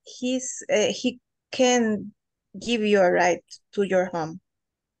he can give you a ride to your home.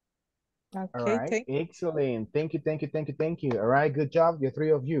 Okay, all right. Excellent. Thank you. All right, good job, the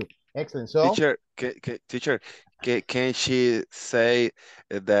 3 of you. Excellent. So, teacher, can she say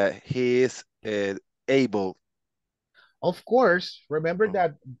that he is able? Of course, remember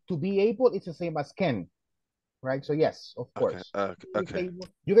that to be able is the same as can, right? So yes, of course. Okay.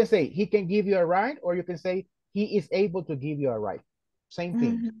 You can say he can give you a ride, or you can say he is able to give you a ride. Same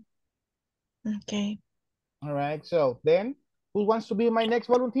thing. Okay. All right. So then, who wants to be my next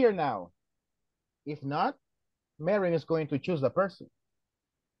volunteer now? If not, Marin is going to choose the person.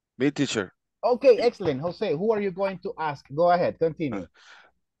 Me, teacher. Okay, excellent. Jose, who are you going to ask? Go ahead, continue.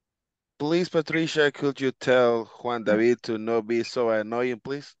 Please, Patricia, could you tell Juan David to not be so annoying,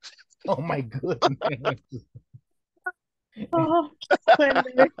 please? Oh my goodness. Oh, Juan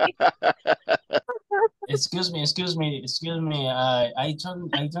David. Excuse me. I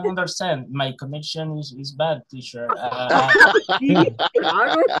don't understand. My connection is bad, teacher. Yes.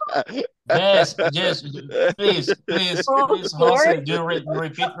 Please, Jose, you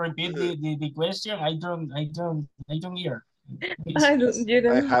repeat the question. I don't hear. Please. You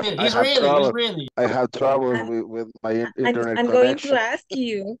don't. It's really. I have trouble I'm, with my internet I'm going to connection. ask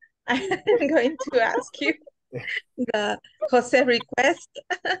you. I'm going to ask you the Jose request.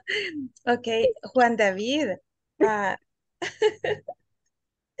 Okay, Juan David.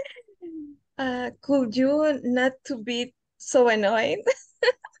 Uh, could you not to be so annoying?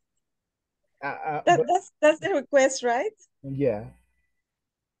 That's the request, right? Yeah.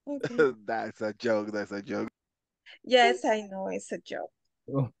 Okay. That's a joke. Yes, I know it's a joke.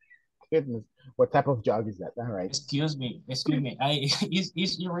 Oh, goodness. What type of jog is that? All right. Excuse me. Is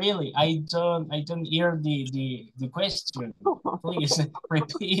really? I don't hear the question. Please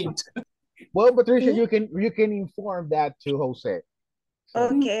repeat. Well, Patricia, you can inform that to Jose. So.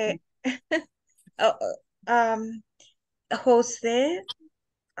 Okay. Jose,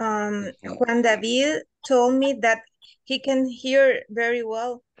 Juan David told me that he can hear very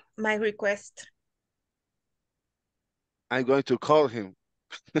well my request. I'm going to call him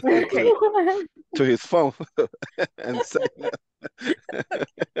Okay. to his phone and say.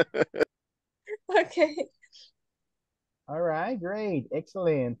 Okay. All right, great,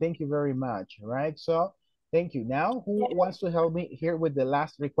 excellent. Thank you very much. All right, so thank you. Now, who wants to help me here with the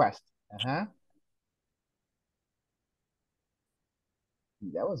last request? That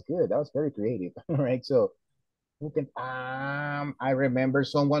was good. That was very creative. All right, so who can? I remember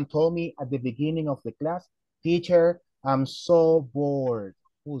someone told me at the beginning of the class, teacher, I'm so bored.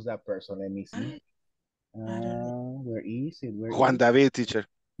 Who's that person? Let me see. Where is it? Juan David, teacher.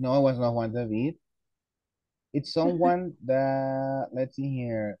 No, it was not Juan David. It's someone that, let's see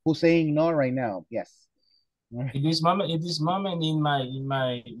here, who's saying no right now. Yes. At this moment in my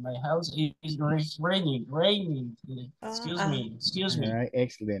house, it is raining. Excuse me. All right,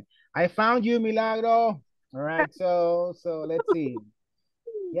 excellent. I found you, Milagro. All right, so let's see.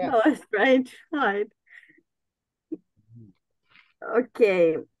 Yes. No, it's right.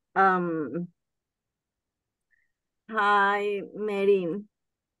 Okay. Hi, Merin.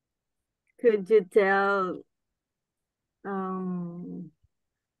 Could you tell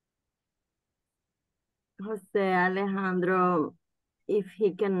Jose Alejandro if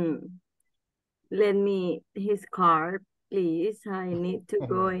he can lend me his card, please? I need to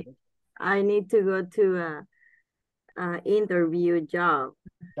go. I need to go to a interview job.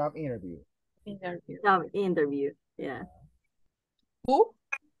 Job interview. Job interview. Yeah. Who?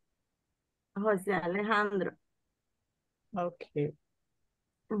 Jose Alejandro. Okay.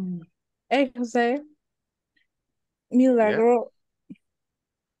 Hey, Jose. Milagro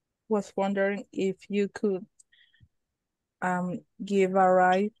was wondering if you could give a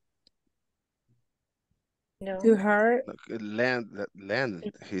ride to her. Land.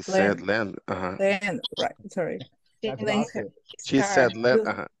 He said land. Land, right, sorry. She said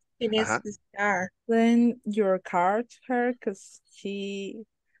land. She needs this car. Lend your car to her because she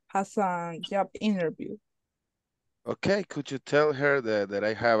has a job interview. Okay, could you tell her that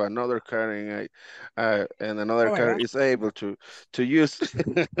I have another car and another car is able to use?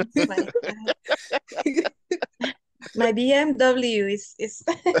 My BMW is it's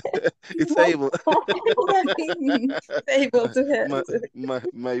able. It's able to have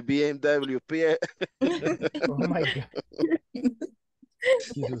my BMW P. Oh my God.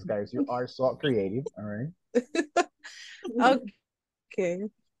 Jesus, guys, you are so creative. All right. Okay.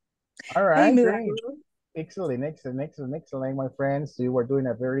 All right, Hey, great. Excellent, my friends. You were doing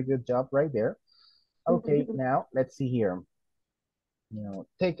a very good job right there. Okay, now let's see here.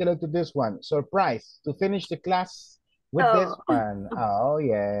 Take a look at this one. Surprise to finish the class with this one. Oh,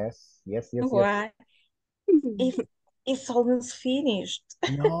 yes. Why? It's almost finished.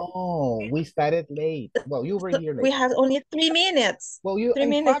 No, we started late. Well, you were here late. We have only 3 minutes. Well,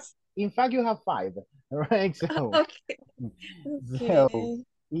 in fact, you have 5. All right, so okay. So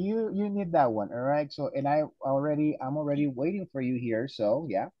you need that one. All right, so and I'm already waiting for you here. So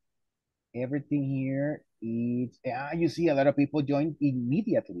yeah, everything here is you see a lot of people join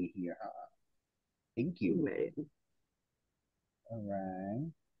immediately here. Thank you. All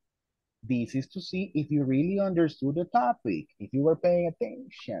right. This is to see if you really understood the topic, if you were paying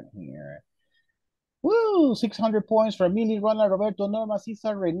attention here. Woo! 600 points for Millie, Ronald, Roberto, Norma,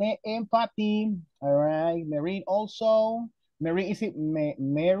 Cesar, Rene, and Patty. All right. Marine also. Marine, is it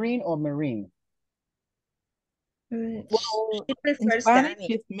Marine or Marine? Well, in Spanish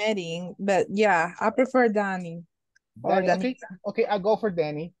it's Merin, but yeah, I prefer Danny. Or Danny, Danny. okay, okay, I'll go for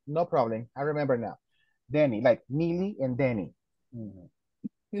Danny. No problem. I remember now. Danny, like Neely and Danny. Mhm.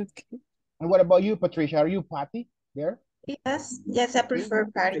 Okay. And what about you, Patricia? Are you Patty there? Yes, I prefer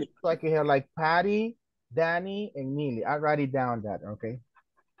party. So I can hear like Patty, Danny, and Neely. I'll write it down that, okay?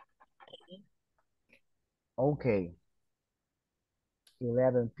 Okay.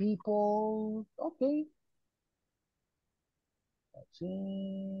 11 people. Okay. Let's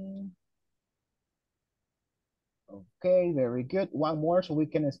see. Okay, very good. One more so we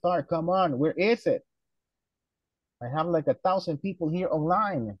can start. Come on, where is it? I have like 1,000 people here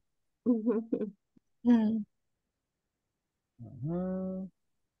online. Mhm.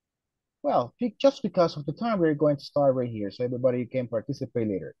 Well, just because of the time, we're going to start right here so everybody can participate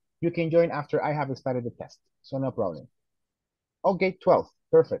later. You can join after I have started the test, so no problem. Okay, 12,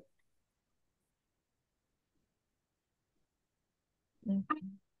 perfect.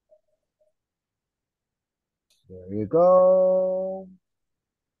 There you go.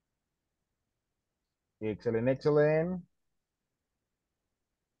 Excellent, excellent.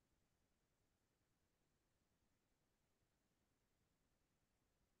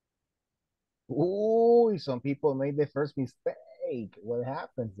 Ooh, some people made the first mistake. What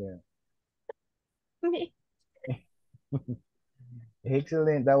happens there?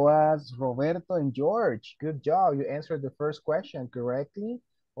 Excellent. That was Roberto and George. Good job. You answered the first question correctly.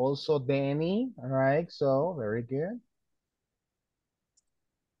 Also, Danny. All right. So, very good.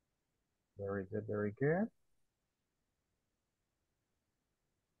 Very good. Very good.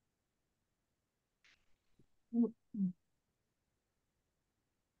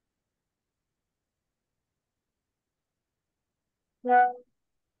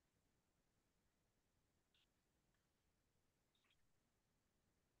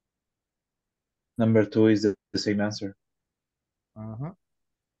 Number 2 is the same answer. Uh-huh.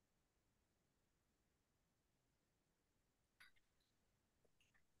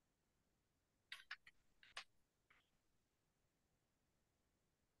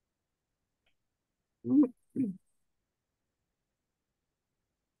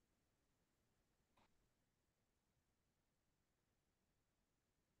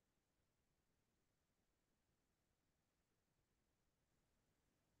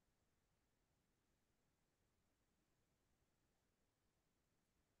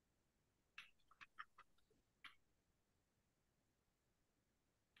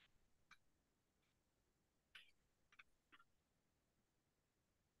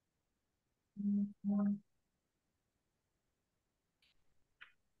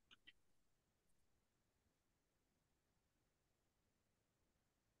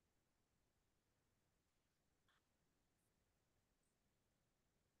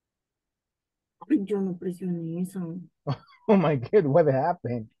 Ay, yo no presioné eso. Oh my God, what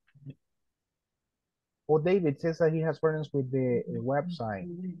happened? Oh, David says that he has problems with the website.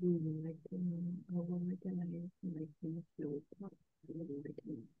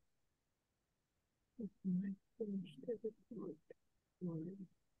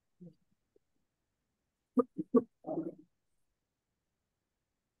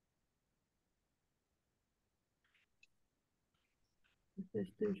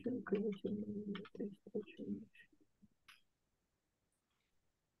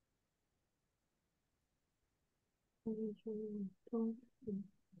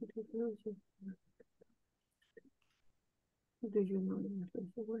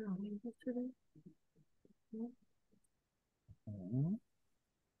 Mhm.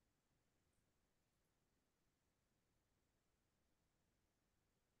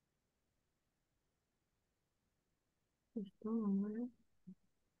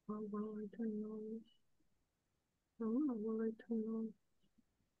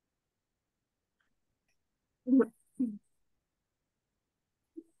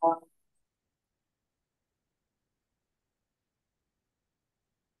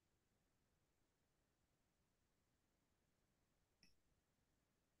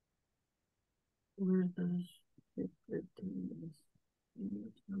 Where does secret is? Can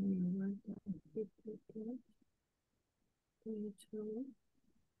you tell me where the secret is? Can you tell me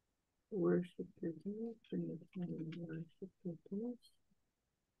where secret is? Can you tell me where secret is?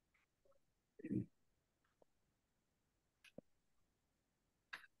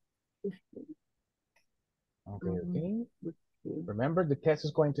 Okay, okay. Remember, the test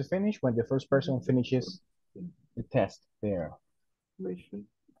is going to finish when the first person finishes the test there.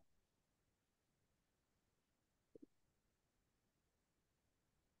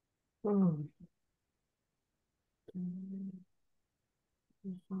 Oh.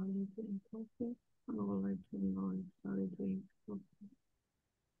 Sorry, drink coffee. I would like to know if sorry, drink coffee.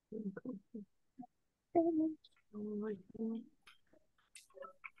 Drink coffee. Where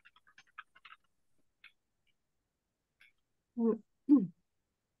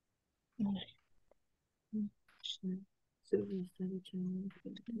do you study German?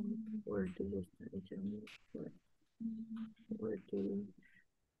 Where do you study German?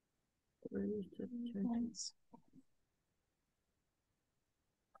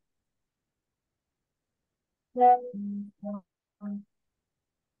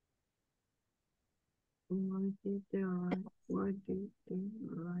 Why did they arrive? Why did they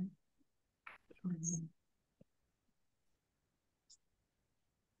arrive?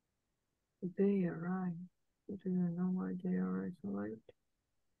 They arrived. Do you know why they arrived so late?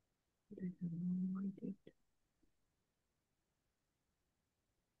 Do you know why did?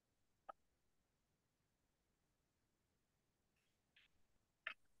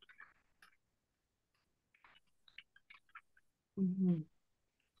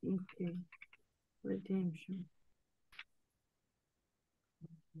 Okay. Redemption.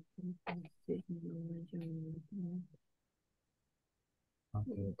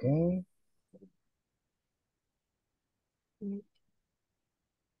 Okay.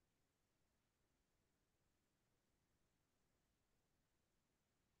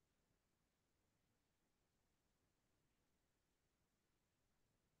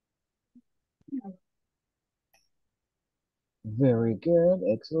 Very good.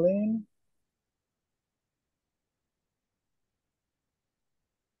 Excellent.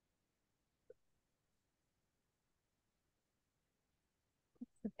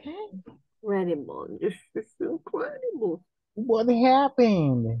 Okay. Incredible. This is incredible. What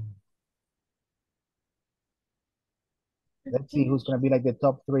happened? Let's see who's going to be like the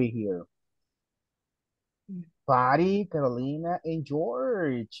top three here. Patty, Carolina, and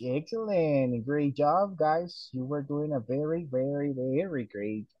George. Excellent. Great job, guys. You were doing a very, very, very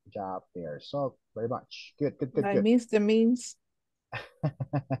great job there. So very much. Good, good, good, I good. missed the means.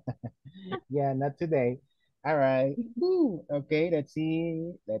 Yeah, not today. All right. Woo. Okay, let's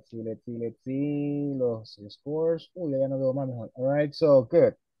see. Let's see. Los scores. Oh, ya no veo más mejor. All right, so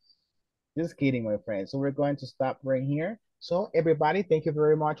good. Just kidding, my friends. So we're going to stop right here. So everybody, thank you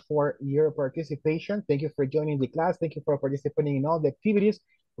very much for your participation. Thank you for joining the class. Thank you for participating in all the activities.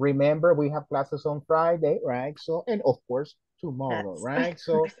 Remember, we have classes on Friday, right? So, and of course, tomorrow, Yes. right?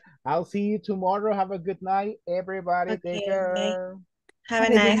 So I'll see you tomorrow. Have a good night, everybody. Take Okay. care. Have a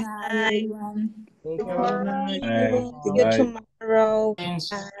Have a good nice night, night. everyone. Take Have a good care. night. See you Bye. tomorrow. Thanks.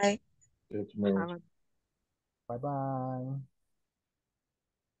 Bye. See you tomorrow. Bye-bye.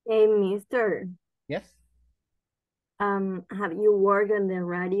 Hey, mister. Yes, Have you worked on the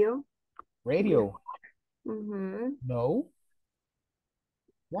radio? radio. Mm-hmm. No.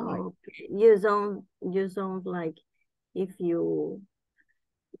 Why? Okay. You sound like if you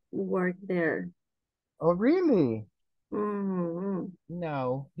work there. Oh, really? Mm-hmm.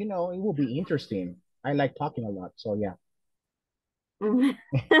 No. You know, it will be interesting. I like talking a lot, so yeah.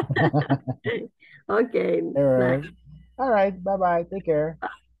 Okay, All right. nice. All right. Bye-bye. Take care.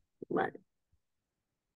 Bye.